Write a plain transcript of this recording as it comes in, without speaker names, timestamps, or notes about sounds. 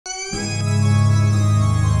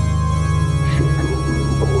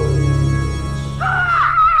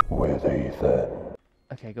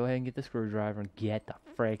Okay, go ahead and get the screwdriver and get the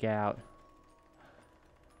frick out.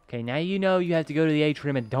 Okay, now you know you have to go to the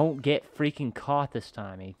atrium and don't get freaking caught this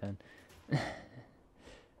time, Ethan.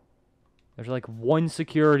 There's like one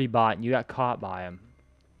security bot and you got caught by him.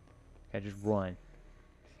 Okay, just run.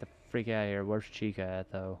 Get the freak out of here. Where's Chica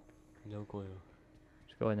at, though? No clue.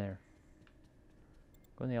 Just go in there.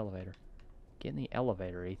 Go in the elevator. Get in the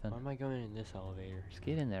elevator, Ethan. Why am I going in this elevator? Just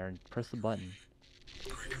get in there and press the button.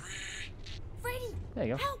 Freddy! There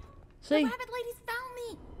you go. Help! See? The rabbit ladies found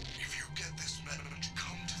me! If you get this message,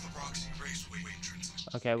 come to the Roxy Raceway entrance.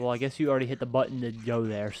 Okay, well, I guess you already hit the button to go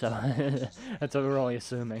there, so that's what we're only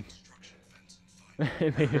assuming.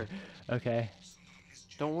 Okay.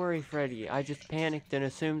 Don't worry, Freddy. I just panicked and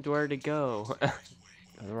assumed where to go.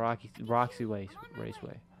 The Roxy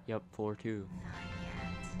Raceway. Yep, floor 2.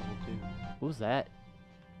 Floor 2. What was that?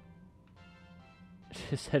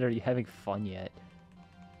 She said, are you having fun yet?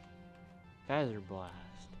 Phaser blast.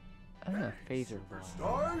 Oh. Phaser blast.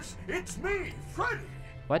 Stars, it's me, Freddy.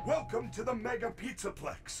 What? Welcome to the Mega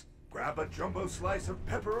Pizzaplex. Grab a jumbo slice of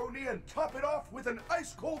pepperoni and top it off with an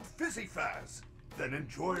ice-cold Fizzy Fazz. Then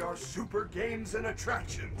enjoy our super games and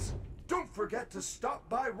attractions. Don't forget to stop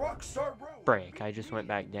by Rockstar Road. Break. I just went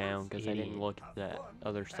back down because I didn't look at the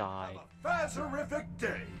other side. Have a Fazerific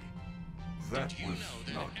day. That Did you was know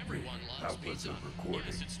that not everyone me. loves That was pizza? a recording.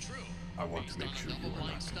 Yes, it's true. I want Based to make on sure a you are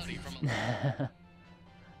double-blind not study from confused.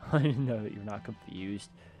 I didn't know that you're not confused.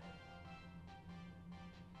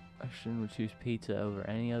 I shouldn't choose pizza over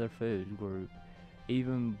any other food group,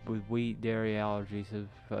 even with wheat, dairy allergies.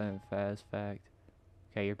 Fast fact.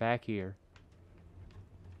 Okay, you're back here.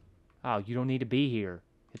 Oh, you don't need to be here.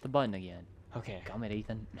 Hit the button again. Okay, Gummit,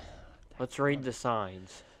 Ethan. let's read the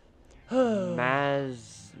signs. Mazer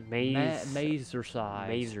Size. Mazer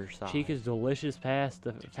size. Chica's delicious path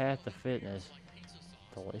to fitness.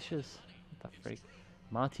 Delicious? What the freak?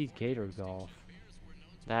 Monty's Gator Golf.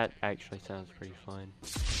 That actually sounds pretty fun.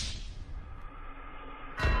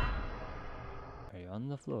 Are you on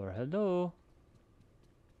the floor? Hello?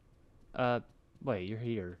 Wait, you're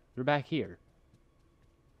here. You're back here.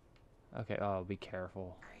 Okay, oh, be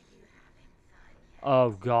careful. Oh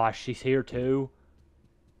gosh, she's here too?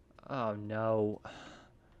 Oh no.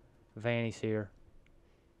 Vanny's here.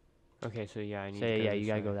 Okay, so yeah, I need So to go yeah, this you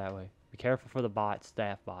gotta way. go that way. Be careful for the bots,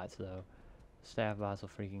 staff bots though. Staff bots will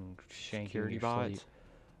freaking shank you in Security your bots. sleep.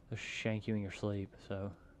 They'll shank you in your sleep,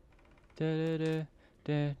 so. Da da da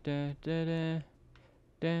da da da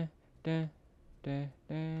da da da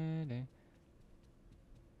da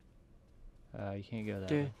da. You can't go that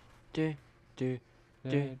Du, way. du, du,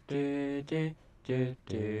 du, du, du,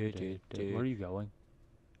 du, du, du. Where are you going?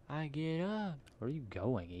 I get up, Where are you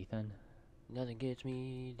going, Ethan? nothing gets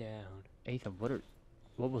me down. Ethan, what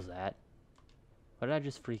was that? What did I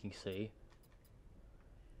just freaking see?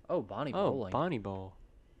 Oh, Bonnie Oh, bowling. Bonnie Bowl.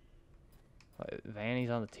 Vanny's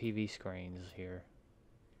on the TV screens here.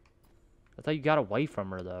 I thought you got away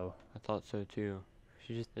from her though. I thought so too.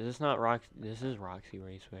 She just Is this not Roxy? This is Roxy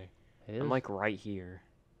Raceway. it is. I'm like right here.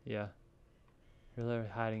 Yeah. You're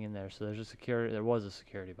there hiding in there. So there's a security. There was a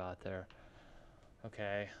security bot there.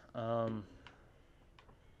 Okay. So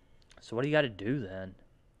what do you got to do then?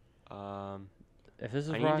 If this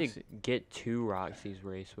is I need Roxy, to get to Roxy's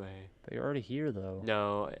Raceway. but you're already here though.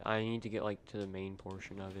 No, I need to get like to the main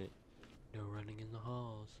portion of it. No running in the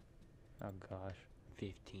halls. Oh gosh.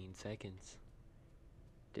 15 seconds.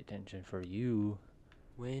 Detention for you.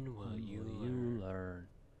 When will When you will learn? you learn?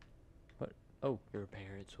 What? Oh. Your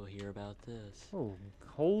parents will hear about this. Oh.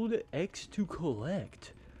 Hold X to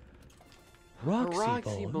collect. A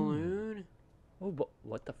Roxy balloon. balloon? Oh, but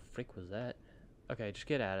what the frick was that? Okay, just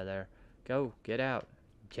get out of there. Go, get out.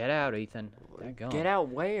 Get out, Ethan. Dadgum. Get out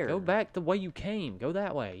where? Go back the way you came. Go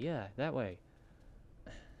that way. Yeah, that way.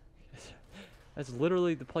 That's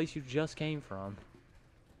literally the place you just came from.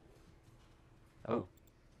 Oh.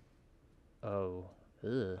 Oh.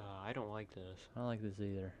 Ugh. I don't like this. I don't like this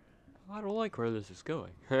either. I don't like where this is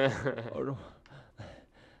going. Oh,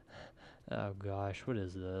 oh gosh, what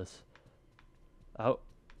is this? Oh.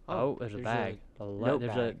 Oh, there's a bag. note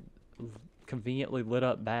There's bag. a conveniently lit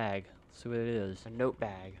up bag. Let's see what it is. A note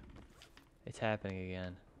bag. It's happening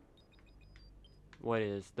again. What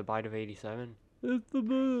is the bite of 87? It's the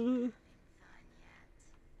bug.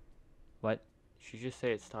 What? She just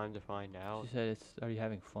say it's time to find out. She said it's. Are you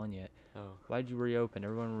having fun yet? Oh. Why'd you reopen?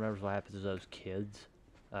 Everyone remembers what happens to those kids.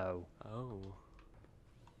 Oh. Oh.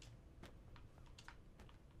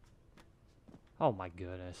 Oh my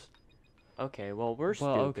goodness. Okay, well we're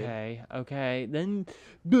Well, stupid. okay, okay. Then,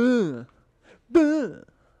 buh, buh,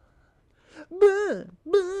 buh,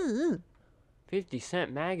 buh.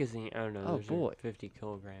 50-cent magazine. Oh no, Oh, those boy. are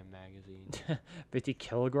 50-kilogram magazines. 50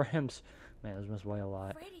 kilograms? Man, those must weigh a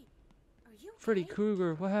lot. Freddy, are you Freddy okay?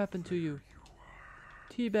 Krueger, what happened to you?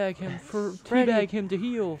 Teabag him for Freddy. teabag him to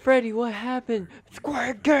heal. Freddy, what happened?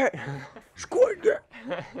 Squid Gamez. Squid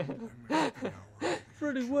Gamez.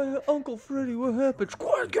 Freddy, what? Uncle Freddy, what happened?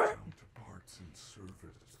 Squid Gamez. Parts and service.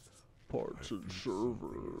 Parts and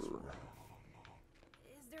server.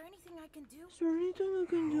 Is there anything I can do? Is there anything I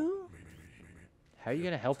can do? How are you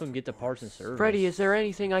gonna help him get the parts and service? Freddy, is there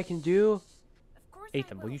anything I can do? Of course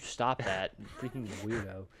Ethan, I will you stop that? You freaking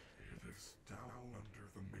weirdo. It is down under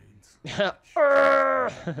the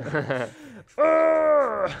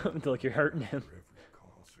main Look, you're hurting him. for every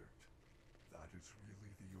concert. That is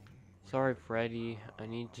really the only way. Sorry, Freddy. I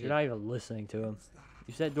need You're to. not even listening to him.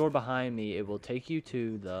 Use that door behind me. It will take you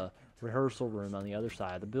to the rehearsal room on the other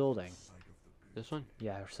side of the building. This one?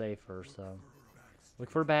 Yeah, we're safe first, though. Look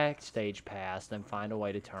for a backstage pass, then find a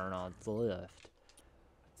way to turn on the lift.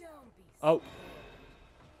 Don't be Oh.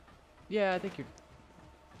 Yeah, I think you're...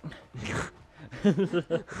 I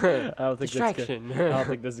don't think Distraction. I don't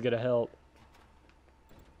think this is gonna help.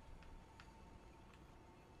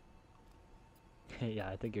 Yeah,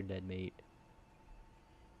 I think you're dead meat.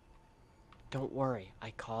 Don't worry,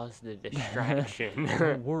 I caused the distraction.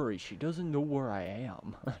 Don't worry, she doesn't know where I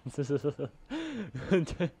am.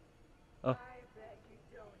 Oh.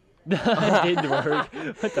 It didn't work.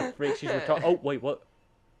 What the frick? She's retarded. Oh, wait, what?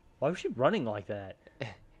 Why was she running like that?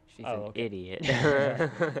 She's Oh, an okay.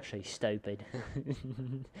 idiot. She's stupid.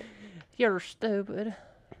 You're stupid.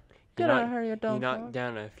 Get knock- out of here, you dumb You knock fuck.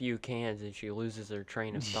 down a few cans and she loses her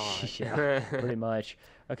train of thought. Yeah, pretty much.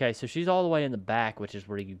 Okay, so she's all the way in the back, which is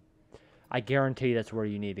where you... I guarantee that's where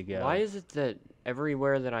you need to go. Why is it that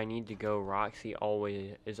everywhere that I need to go, Roxy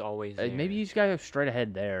is always there? Maybe you just gotta go straight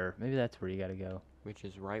ahead there. Maybe that's where you gotta go. Which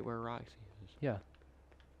is right where Roxy is. Yeah.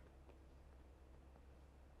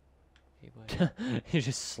 Hey, buddy. He's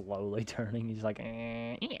just slowly turning. He's like...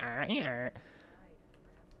 I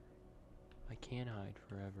can't hide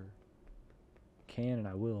forever. Can and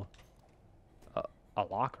I will. A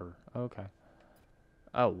locker. Okay.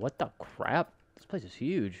 Oh, what the crap? This place is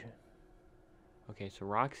huge. Okay, so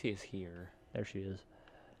Roxy is here. There she is.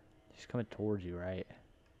 She's coming towards you, right?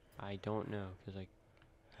 I don't know, because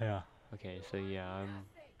Yeah. okay, so yeah,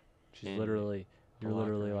 She's in literally... the You're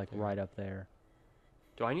locker literally, right like, there. right up there.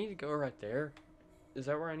 do I need to go right there? Is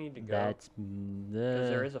that where I need to go? That's... Because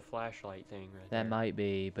there is a flashlight thing right there. That might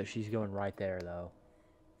be, but she's going right there, though.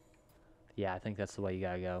 Yeah, I think that's the way you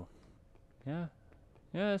gotta go. Yeah.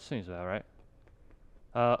 Yeah, that seems about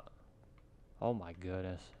right. Oh my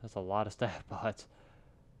goodness. That's a lot of staff bots.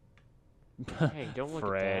 Hey, don't look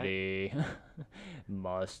Freddy.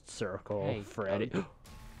 Must circle. Hey, Freddy.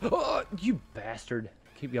 Oh, you bastard.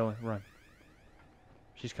 Keep going. Run.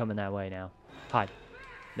 She's coming that way now. Hide.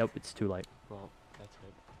 Nope, it's too late. at that. Well, that's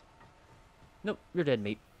it. Nope, you're dead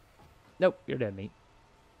meat. Nope, you're dead meat.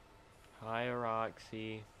 Hi,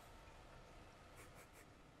 Roxy.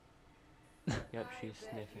 Yep, she's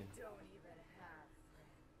sniffing.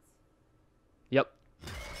 Yep.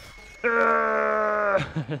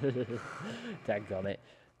 Dadgummit.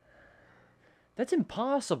 That's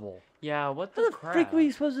impossible. Yeah, what How the the crap? frick were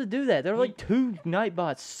you supposed to do that? There were like two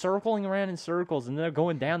Nightbots circling around in circles, and they're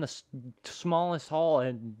going down the smallest hall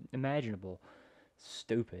imaginable.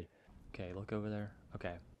 Stupid. Okay, look over there.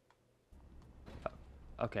 Okay.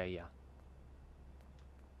 Okay, yeah.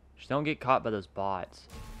 Just don't get caught by those bots.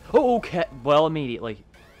 Oh, okay. Well, immediately.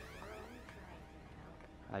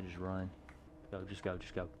 I just run. Go, just go,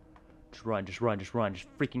 just go. Just run, just run, just run. Just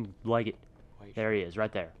freaking leg it. Wait, There he is,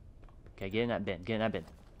 right there. Okay, get in that bin, get in that bin.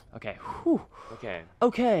 Okay, whew. okay.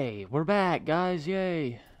 Okay, we're back, guys,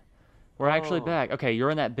 yay. We're actually Oh. back. Okay,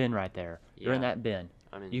 you're in that bin right there. You're in Yeah. that bin.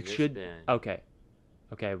 I'm in You this should... bin. Okay.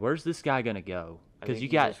 Okay, where's this guy gonna go? I Because think you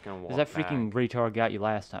he's got... just gonna Because that walk freaking retard got you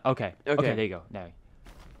last time. Okay. Okay, Okay. there you go. Now.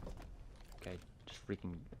 Okay, just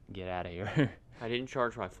freaking get out of here. I didn't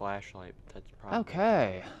charge my flashlight, but that's probably...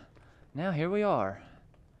 Okay. Now here we are.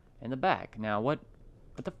 In the back. Now what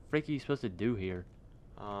the frick are you supposed to do here?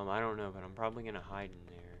 I don't know, but I'm probably gonna hide in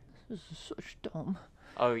there. This is such dumb.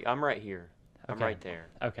 Oh, I'm right here. I'm Okay. right there.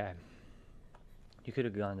 Okay. You could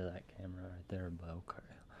have gone to that camera right there, but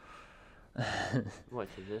okay. What,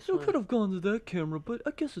 to this You one? could have gone to that camera, but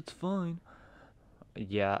I guess it's fine.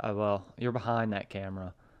 Yeah, well, you're behind that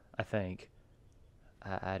camera, I think.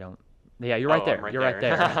 I don't... Yeah, you're right Oh, there. I'm right You're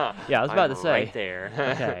there. right there. Yeah, I was about I'm to say. right there.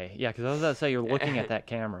 Okay, yeah, because I was about to say you're looking at that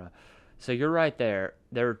camera. So you're right there.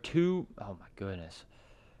 There are two... Oh, my goodness.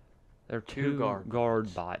 There are Two two guard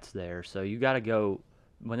guard bots there. So you got to go...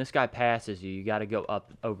 When this guy passes you, you got to go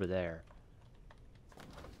up over there.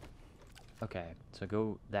 Okay, so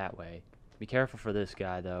go that way. Be careful for this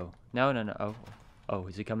guy, though. No, no, no. Oh, oh,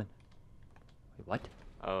 is he coming? Wait, what?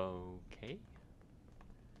 Okay.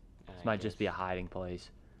 This might just be a hiding place.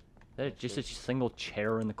 There's just a single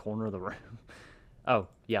chair in the corner of the room. Oh,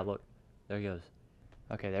 yeah, look. There he goes.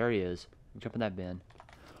 Okay, there he is. Jump in that bin.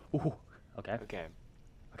 Ooh, okay. Okay.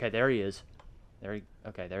 Okay, there he is.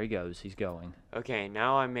 Okay, there he goes. He's going. Okay,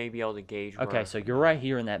 now I may be able to gauge. Okay, where... so you're right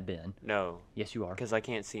here in that bin. No. Yes, you are. Because I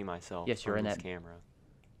can't see myself. Yes, you're on in this that camera.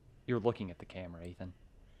 You're looking at the camera, Ethan.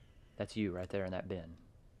 That's you right there in that bin.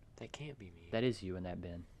 That can't be me. That is you in that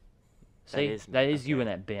bin. That See, is me, that is you okay. in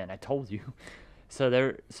that bin. I told you. So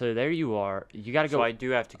there you are. You gotta go. So I do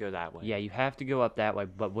have to go that way. Yeah, you have to go up that way,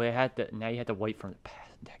 but we had to. Now you have to wait for him to pass.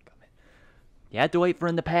 Dadgummit. You have to wait for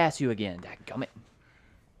him to pass you again. Dadgummit.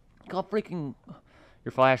 God freaking.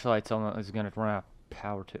 Your flashlight's on. Is gonna run out of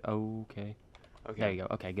power too. Oh, okay. Okay. There you go.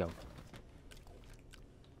 Okay, go.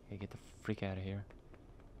 Okay, get the freak out of here.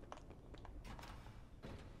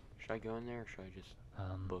 Should I go in there or should I just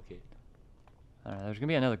book it? I don't know, there's gonna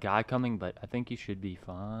be another guy coming, but I think you should be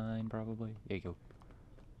fine, probably. There you go.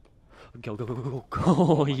 Go, go, go, go, go, go.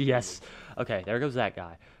 Oh, yes. Okay, there goes that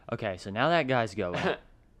guy. Okay, so now that guy's going.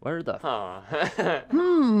 Where the... Huh.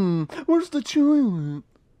 Where's the toilet?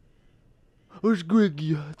 Where's Greg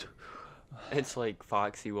yet? It's like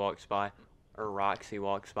Foxy walks by, or Roxy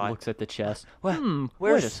walks by. Looks at the chest. Wait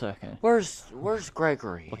Where's a second. Where's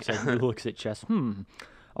Gregory? Looks at chest.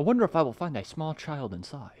 I wonder if I will find a small child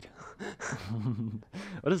inside.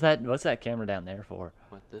 What is that? What's that camera down there for?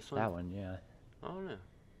 What, this one? That one, yeah. I don't know.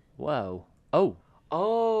 Whoa. Oh.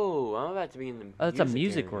 Oh, I'm about to be in the Oh, it's a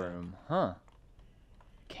music area. room, huh?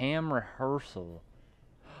 Cam rehearsal.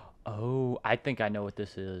 Oh, I think I know what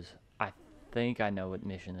this is. I think I know what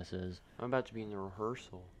mission this is. I'm about to be in the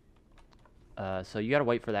rehearsal. So you gotta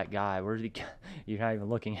wait for that guy. Where's he? You're not even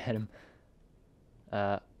looking at him.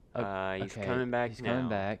 He's coming back He's now. coming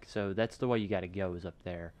back. So that's the way you gotta go, is up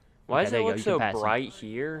there. Why Okay, does there it you go. look You can so pass him. bright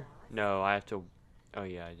here? No, I have to... Oh,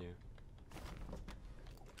 yeah, I do.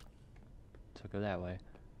 So go that way.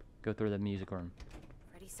 Go through the music room.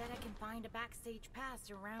 Freddy said I can find a backstage pass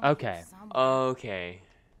around Okay. here somewhere. Okay.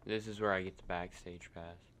 This is where I get the backstage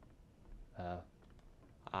pass.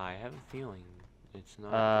 I have a feeling it's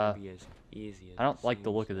not going to be as easy as I don't it like the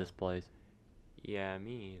seems, look of though. this place. Yeah,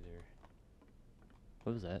 me either.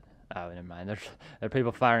 What was that? Oh, never mind. There are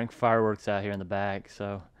people firing fireworks out here in the back,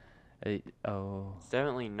 so... oh. It's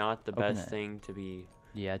definitely not the Open best it. thing to be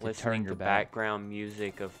Yeah, to listening turn to your back. background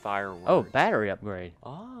music of fireworks. Oh, battery upgrade.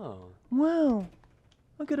 Oh. Wow.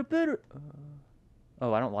 I got a better...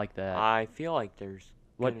 oh, I don't like that. I feel like there's...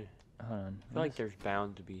 What? gonna- Hold on. I feel like there's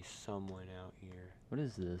bound to be someone out here. What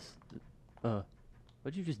is this?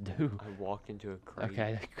 What'd you just do? I walked into a crate.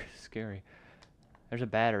 Okay, that's scary. There's a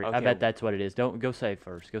battery. I Okay. bet that's what it is. Don't go save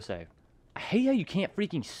first. Go save. I hate how you can't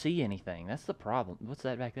freaking see anything. That's the problem. What's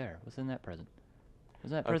that back there? What's in that present?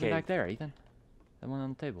 What's that present Okay. back there, Ethan? That one on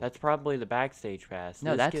the table. That's probably the backstage pass.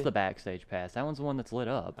 No, This that's kid- the backstage pass. That one's the one that's lit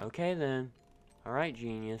up. Okay, then. Alright,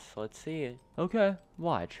 genius. Let's see it. Okay,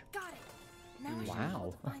 watch. Got it. Now I should be Wow.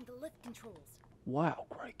 able to find the lift controls. Wow,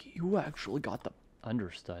 Greg, you actually got the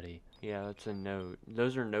understudy. Yeah, that's a note.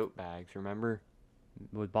 Those are note bags, remember?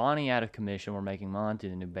 With Bonnie out of commission, we're making Monty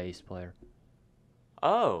the new bass player.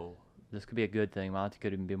 Oh. This could be a good thing. Monty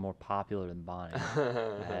could even be more popular than Bonnie.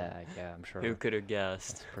 Yeah, I'm sure. Who could have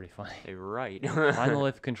guessed? That's pretty funny. They were right. Find the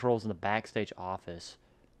lift controls in the backstage office.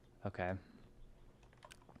 Okay.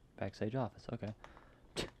 Backstage office, okay.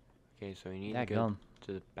 Okay, so we need to That go gum.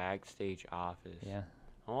 to the backstage office. Yeah.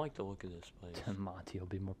 I don't like the look of this place. Monty will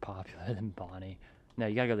be more popular than Bonnie. No,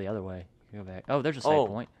 you gotta go the other way. You go back. Oh, there's a save Oh.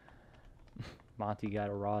 point. Monty got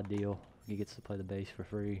a raw deal. He gets to play the bass for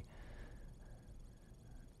free.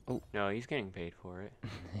 No, he's getting paid for it.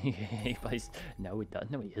 He plays. No, he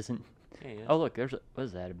doesn't. No, he isn't. Yeah, he is. Oh, look, there's a. What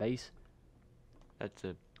is that? A bass? That's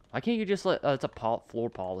a... Why can't you just let? It's a floor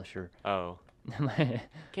polisher. Oh.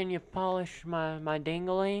 Can you polish my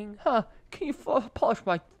dingling? Huh? Can you polish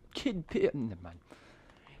my kid pit? Never mind.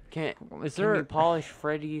 Can Is you there polish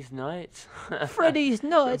Freddy's nuts? Freddy's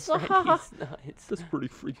nuts? Freddy's nuts. That's pretty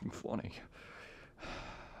freaking funny.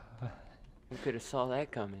 Who could have saw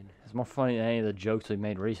that coming? It's more funny than any of the jokes we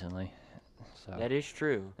made recently. So. That is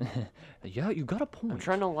true. Yeah, you got a point. I'm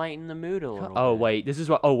trying to lighten the mood a little Oh bit. wait, this is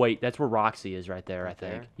what. Oh wait, that's where Roxy is right there. Right I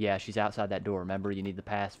think. there? Yeah, she's outside that door. Remember, you need the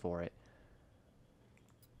pass for it.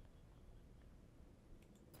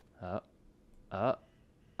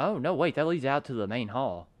 Oh no, wait, that leads out to the main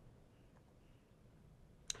hall.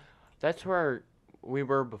 That's where we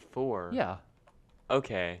were before. Yeah.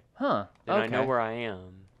 Okay. Huh. Then okay. I know where I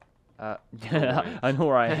am. I know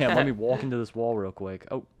where I am. Let me walk into this wall real quick.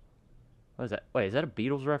 Oh, what is that? Wait, is that a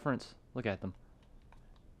Beatles reference? Look at them.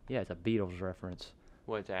 Yeah, it's a Beatles reference.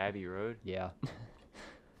 What's Abbey Road? Yeah.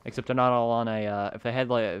 Except they're not all on a, if they had,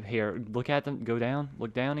 like, here, look at them, go down,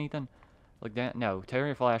 look down, Ethan. Look down, no, turn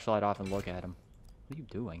your flashlight off and look at them. What are you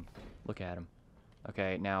doing? Look at them.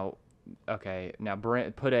 Okay, now,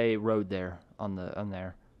 put a road there, on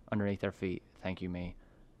there, underneath their feet. Thank you, me.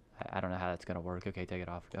 I don't know how that's gonna work. Okay, take it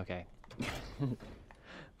off. Okay. Will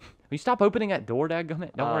you stop opening that door,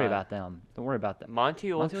 dadgummit? Don't worry about them. Don't worry about that.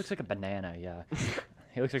 Monty looks like a banana, yeah.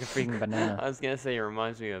 He looks like a freaking banana. I was gonna say it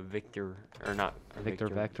reminds me of Victor, or not Victor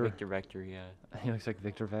Vector? Victor Vector, yeah. He looks like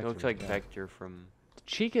Victor Vector. He looks like Vector from...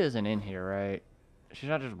 Chica isn't in here, right? She's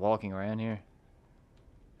not just walking around here.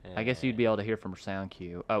 I guess you'd be able to hear from her sound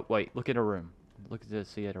cue. Oh, wait, look at her room. Look at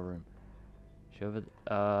see at her room. She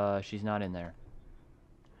over she's not in there.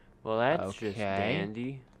 Well, that's just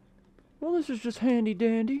dandy. Well, this is just handy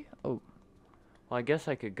dandy. Oh. Well, I guess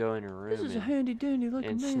I could go in her room This is a handy dandy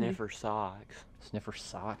looking and sniff her socks. Sniff her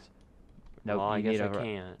socks? No, well, I guess I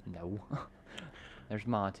can't. No. There's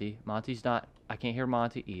Monty. Monty's not... I can't hear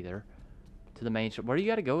Monty either. To the main... Where do you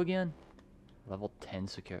gotta go again? Level 10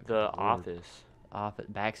 security. The office.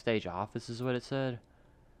 Backstage office is what it said?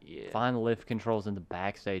 Yeah. Find the lift controls in the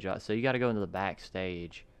backstage. So you gotta go into the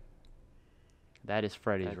backstage. That is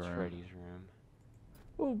Freddy's room. That's Freddy's room.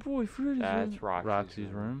 Oh boy, Freddy's room. That's Roxy's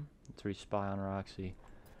room. That's where you spy on Roxy.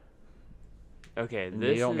 Okay, And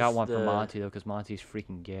this you don't got one the... for Monty though, because Monty's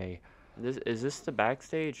freaking gay. Is this the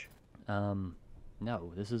backstage?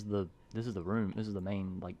 No. This is the room. This is the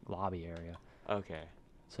main like lobby area. Okay.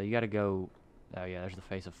 So you gotta go. Oh yeah, there's the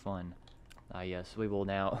face of fun. Yes, we will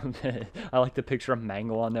now. I like the picture of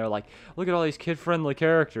Mangle on there. Like, look at all these kid-friendly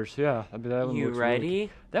characters. Yeah, I mean, that one looks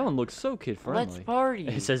ready? That one looks so kid-friendly. Let's party.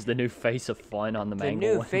 It says the new face of fun on the Mangle. The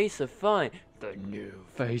new one. face of fun. The new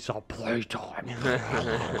face of playtime.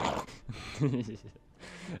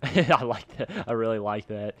 I like that. I really like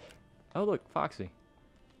that. Oh look, Foxy,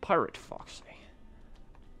 Pirate Foxy.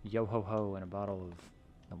 Yo ho ho and a bottle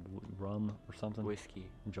of rum or something. Whiskey.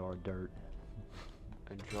 A jar of dirt.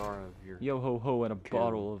 A jar of your... Yo ho ho and a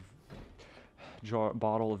bottle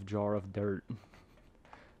of jar of dirt.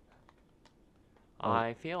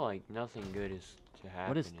 I feel like nothing good is to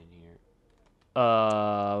happen in here.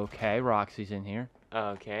 Okay, Roxy's in here.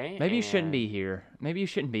 Okay. Maybe you shouldn't be here. Maybe you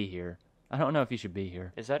shouldn't be here. I don't know if you should be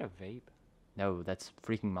here. Is that a vape? No, that's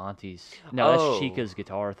freaking Monty's. No, that's Chica's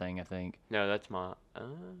guitar thing, I think. No, that's my...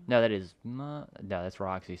 No, that is... No, that's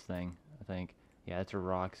Roxy's thing, I think. Yeah, that's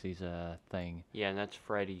Roxy's thing. Yeah, and that's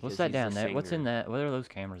Freddy. What's that down there? What's in that? What are those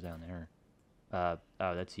cameras down there? Oh,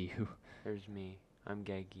 that's you. There's me. I'm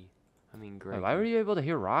Gaggy. I mean, Greg. Why were you able to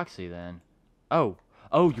hear Roxy then? Oh,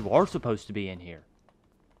 you are supposed to be in here.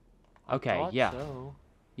 Okay, yeah. So.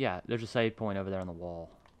 Yeah, there's a save point over there on the wall,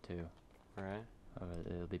 too. Right. Oh,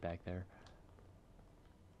 it'll be back there.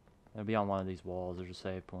 It'll be on one of these walls. There's a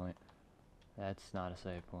save point. That's not a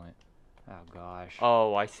save point. Oh, gosh.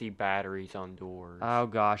 Oh, I see batteries on doors. Oh,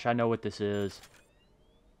 gosh. I know what this is.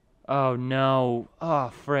 Oh, no. Oh,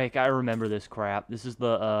 frick. I remember this crap. This is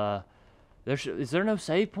the, is there no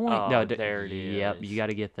save point? Oh, no, there it is. Yep, you got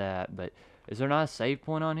to get that. But is there not a save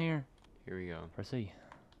point on here? Here we go. Press E.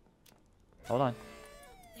 Hold on.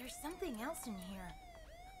 There's something else in here.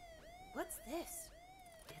 What's this?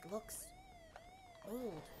 It looks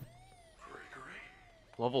old. Gregory?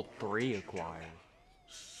 Level 3 acquired.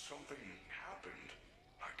 Something happened.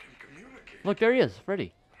 I can communicate. Look, there he is,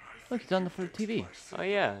 Freddy. Look, he's on the TV. Oh,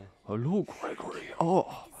 yeah. Hello, Gregory.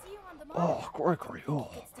 Oh. Oh, Gregory.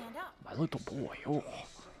 Oh. My little boy. Oh.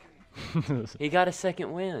 He got a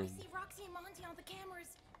second win. See Roxy and Monty on the cameras.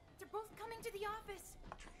 They're both coming to the office.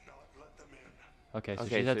 Do not let them in. Okay, so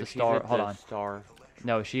Okay, she's at so the she's star. at Hold the on. Star.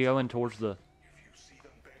 No, is she going towards the... If you see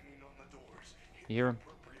them banging on the doors, You hear him?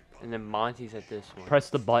 And then Monty's at this one. Press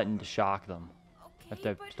the button to shock them. Okay, If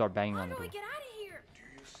they but start banging how on the do I door. get out of here? do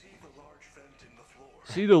you see the large vent in the floor?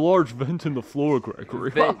 See the large vent in the floor,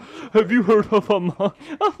 Gregory. Vent. Have you heard of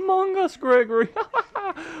Among Us, Gregory?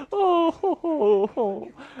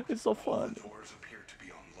 Oh, it's so fun. The doors appear to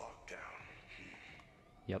be on lockdown.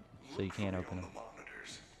 Yep, so you can't open them. The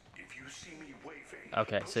monitors. If you see me waving,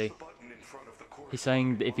 Okay, push see. the button in front of the corresponding He's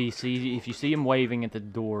saying if you see him waving at the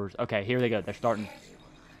doors. Okay, here they go. They're starting.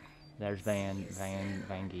 There's Vangie.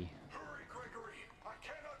 Hurry, Gregory! I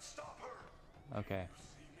cannot stop her. Okay.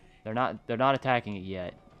 They're not attacking it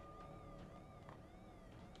yet.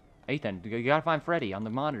 Ethan, you gotta find Freddy on the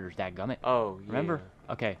monitors, dadgummit. Oh, yeah. Remember?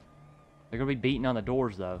 Okay. They're gonna be beating on the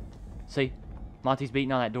doors though. See? Monty's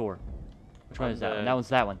beating on that door. Which one is that one? That one's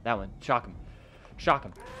that one. That one. Shock him. Shock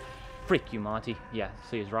him. Frick you, Monty. Yeah,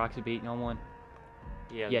 see, is Roxy beating on one?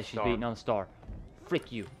 Yeah, Yeah, she's beating on the star.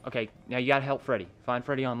 Frick you. Okay, now you gotta help Freddy. Find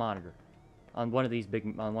Freddy on monitor. On one of these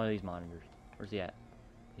monitors. Where's he at?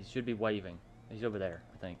 He should be waving. He's over there,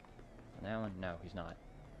 I think. On that one? No, he's not.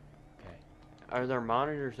 Okay. Are there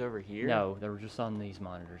monitors over here? No, they were just on these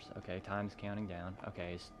monitors. Okay, time's counting down.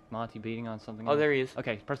 Okay, is Monty beating on something Oh, else? there he is.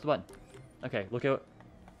 Okay, press the button. Okay, look at.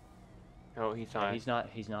 Oh, he's not.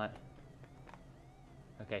 He's not.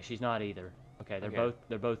 Okay, she's not either. Okay, Okay.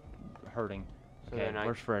 they're both hurting. So Okay, then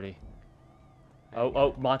where's Freddy?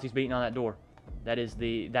 Oh, Monty's beating on that door. That is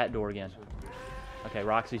that door again. Okay,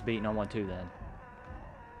 Roxy's beating on one too then.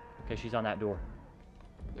 Okay, she's on that door.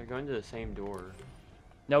 They're going to the same door.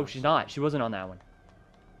 No, she's not. She wasn't on that one.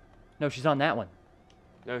 No, she's on that one.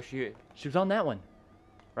 No, she She was on that one.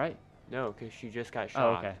 Right? no, because she just got Oh,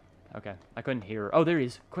 shot. okay. Okay. I couldn't hear her. Oh, there he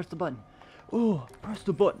is. Press the button. Oh, press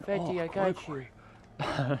the button. Freddy, oh, I got Gregory.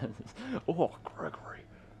 Oh, Gregory.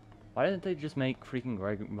 Why didn't they just make freaking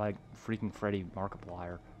freaking Freddy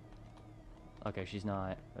Markiplier? Okay, she's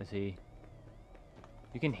not. Is he?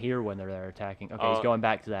 You can hear when they're there attacking. Okay, he's going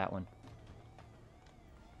back to that one.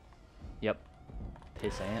 Yep.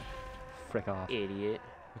 Pissant. Frick off. Idiot.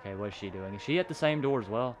 Okay, what is she doing? Is she at the same door as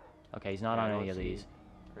well? Okay, he's not Yeah, I on don't any of see these.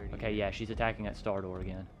 Freddy Okay, here. yeah, she's attacking that star door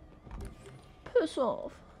again. Piss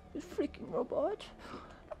off, you freaking robot.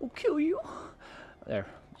 I'll kill you. There.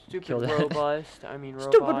 Stupid kill that. robust. I mean,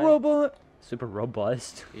 robot. Stupid robot. Super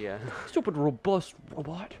robust. Yeah. Stupid robust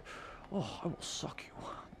robot. Oh, I will suck you.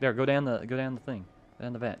 There, go down the thing. Go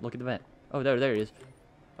down the vent. Look at the vent. Oh, there he is.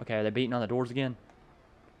 Okay, are they beating on the doors again?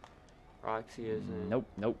 Roxy isn't. Nope.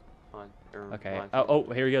 Okay. Monty. Oh,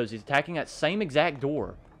 here he goes. He's attacking that same exact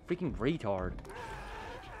door. Freaking retard.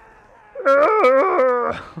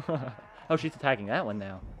 Oh, she's attacking that one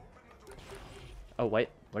now. Oh, wait.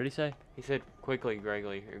 What did he say? He said, "Quickly,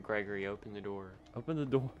 Gregory, open the door. Open the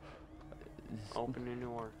door. Open the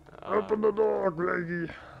door." Open the door, Greggy.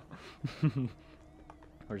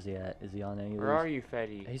 Where's he at? Is he on any of these? Where are you,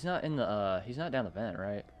 Freddy? He's not in the, he's not down the vent,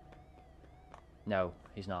 right? No,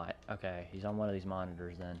 he's not. Okay, he's on one of these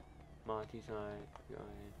monitors then. Monty's not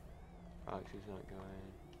going. Roxy's not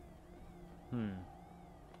going.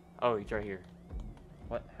 Oh, he's right here.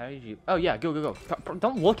 What? How did you? Oh yeah, go.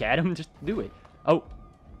 Don't look at him. Just do it. Oh,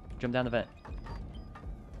 jump down the vent.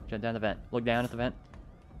 Jump down the vent. Look down at the vent.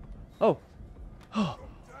 Oh.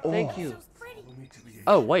 Thank you. Follow me to the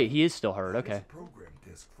Oh wait, he is still hurt. There's Okay. a program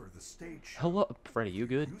disc for the stage show. Hello, Freddy. You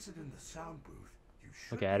good? Use it in the sound booth. You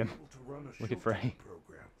should Look at him. be able to run a Look at showtime Freddy.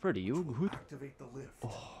 program, Freddy, you which will good? activate the lift.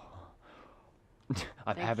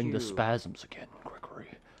 I'm Thank having the you. spasms again, Gregory.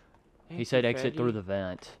 He Thank said you, exit through Freddy. the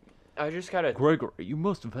vent. I just got a. Gregory, you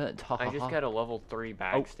must vent. Ha, I ha, just ha. got a level 3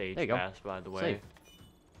 backstage there you go. pass, by the way. Save.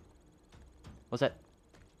 What's that?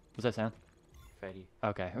 What's that sound? Freddy.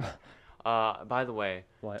 Okay. By the way,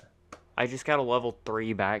 What? I just got a level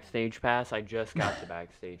 3 backstage pass. I just got the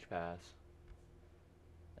backstage pass.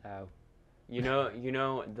 Oh. You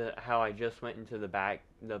know how I just went into the back,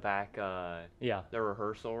 Yeah. the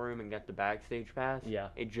rehearsal room and got the backstage pass? Yeah.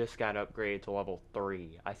 It just got upgraded to level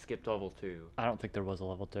 3. I skipped level 2. I don't think there was a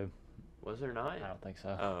level 2. Was there not? I don't think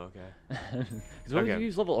so. Oh, okay. Because what did Okay. you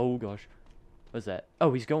use level? Oh gosh. What's that?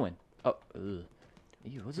 Oh, he's going. Oh. Ugh.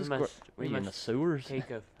 Ew, what's We this? must- What we are you in the must sewers?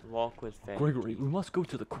 Take a walk with Freddy. Gregory, we must go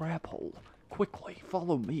to the crab hole. Quickly,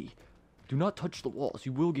 follow me. Do not touch the walls.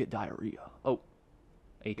 You will get diarrhea. Oh.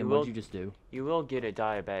 Aiken, will- what'd you just do? You will get a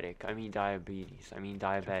diabetic. I mean diabetes. I mean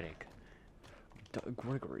diabetic.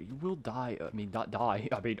 Gregory, you will die. I mean, not die.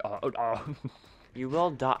 I mean, You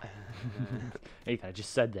will die. Aiken, I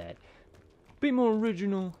just said that. Be more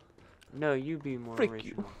original. No, you be more Frick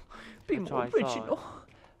original. you. Be That's more what I thought. original.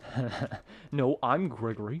 No, I'm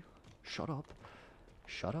Gregory. Shut up.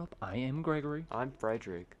 Shut up. I am Gregory. I'm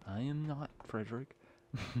Frederick. I am not Frederick.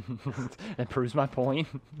 That proves my point.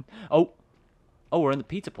 Oh. Oh, we're in the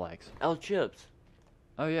Pizzaplex. El Chips.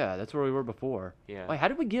 Oh, yeah, that's where we were before. Yeah. Wait, how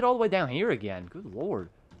did we get all the way down here again? Good lord.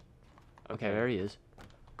 Okay, Okay. there he is.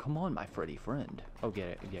 Come on, my Freddy friend. Oh, get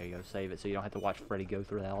it. There you go. Save it so you don't have to watch Freddy go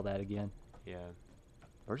through all that again. Yeah.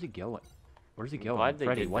 Where's he going? Where's he I'm going? glad they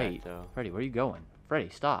Freddy, did that, wait. though. Freddy, where are you going? Freddy,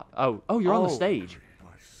 stop. Oh, you're on the Oh. stage. My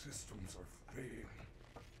systems are failing.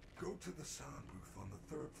 Go to the sound booth on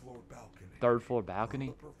the third floor balcony. Third floor balcony?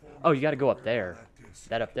 All the performers Oh, you got to go up will there. wear that disc.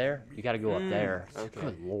 That up there? You got to go up there. okay.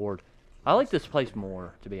 Good lord. I like this place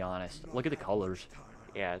more, to be honest. Look at the colors.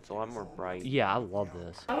 Yeah, it's a lot more bright. Yeah, I love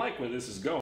this. I like where this is going.